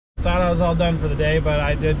Thought I was all done for the day, but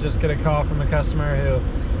I did just get a call from a customer who,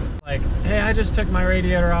 like, hey, I just took my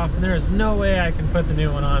radiator off and there is no way I can put the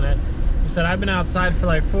new one on it. He said, I've been outside for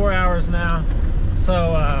like 4 hours now,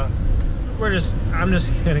 so I'm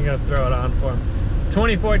just gonna go throw it on for him.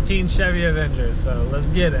 2014 Chevy Avenger, so let's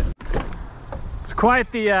get it. It's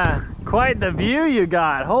quite the view you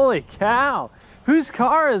got. Holy cow. Whose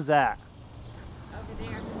car is that? Over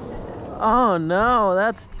there. Oh no,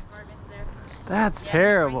 that's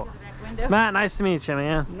terrible. Matt, nice to meet you,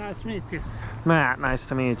 man. Nice to meet you. Matt, nice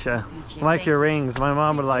to meet you. I like your rings. My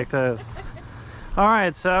mom would like those. All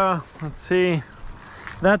right, so let's see.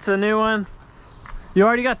 That's a new one. You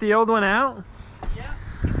already got the old one out? Yeah.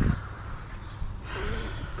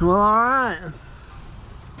 Well, all right.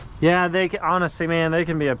 Yeah, they can, honestly, man, they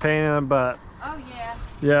can be a pain in the butt. Oh yeah.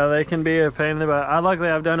 Yeah, they can be a pain in the butt. Luckily,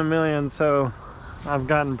 I've done a million, so I've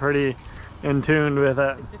gotten pretty in tune with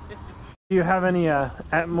it. Do you have any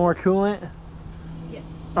more coolant? Yeah.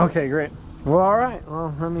 Okay, great. Well, all right.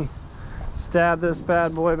 Well, let me stab this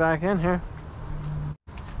bad boy back in here.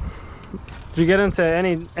 Did you get into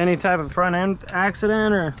any type of front end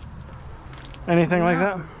accident or anything like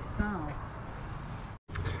that? No.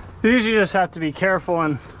 You usually just have to be careful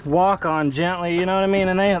and walk on gently, you know what I mean?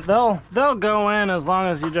 And they'll go in as long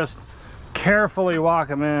as you just carefully walk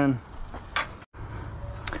them in.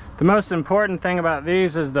 The most important thing about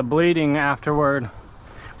these is the bleeding afterward.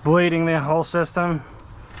 Bleeding the whole system.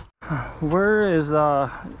 Where is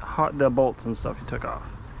the bolts and stuff you took off?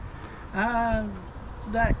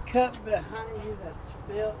 That cup behind you that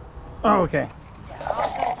spilled. Oh, okay. Yeah, I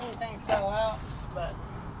don't think anything fell out, but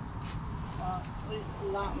at least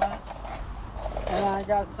not much. And I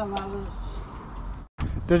got some others.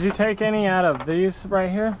 Did you take any out of these right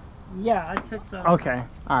here? Yeah, I took them. Okay.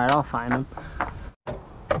 All right, I'll find them.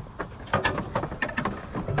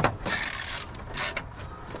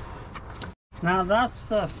 Now that's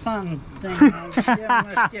the fun thing. I'm still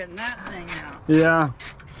just getting that thing out. Yeah.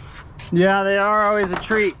 Yeah, they are always a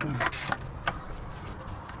treat.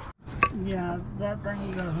 Yeah, that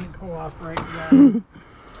thing doesn't cooperate that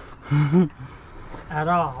at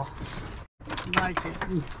all. Like it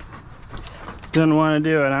Didn't want to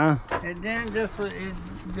do it, huh? didn't just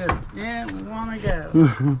didn't want to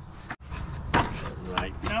go.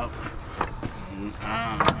 Like, nope.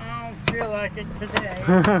 I don't feel like it today.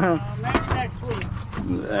 Maybe next week.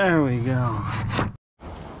 There we go.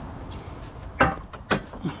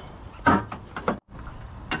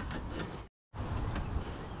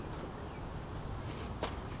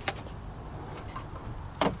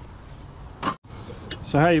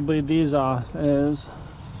 So how you bleed these off is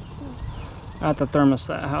at the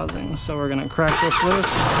thermostat housing. So we're gonna crack this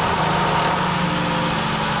loose.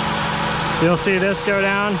 You'll see this go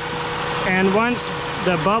down, and once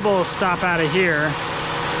the bubbles stop out of here,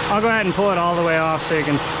 I'll go ahead and pull it all the way off so you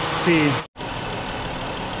can see.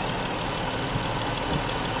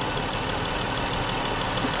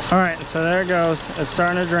 All right, so there it goes. It's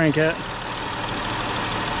starting to drink it.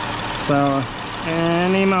 So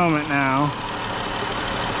any moment now.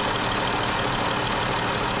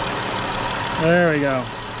 There we go.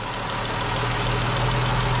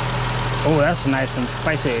 Oh, that's nice and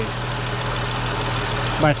spicy.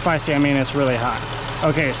 By spicy, I mean it's really hot.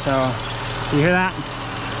 Okay, so you hear that?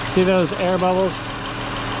 See those air bubbles?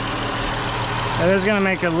 It is gonna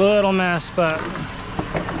make a little mess, but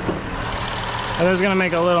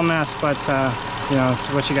you know,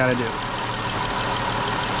 it's what you gotta do.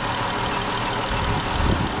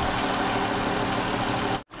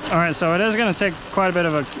 All right, so it is going to take quite a bit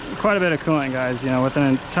of coolant, guys, you know, with an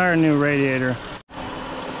entire new radiator.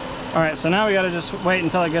 All right, so now we got to just wait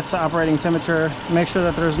until it gets to operating temperature, make sure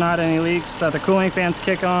that there's not any leaks, that the cooling fans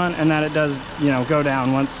kick on, and that it does, you know, go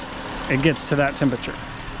down once it gets to that temperature.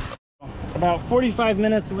 About 45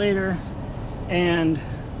 minutes later, and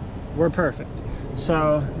we're perfect.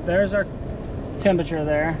 So there's our temperature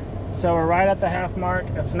there. So we're right at the half mark.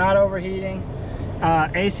 It's not overheating.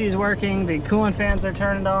 AC is working, the coolant fans are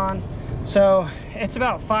turned on. So it's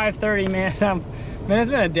about 5:30, man. Man,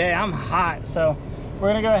 it's been a day. I'm hot. So we're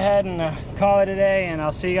gonna go ahead and call it a day, and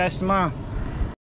I'll see you guys tomorrow.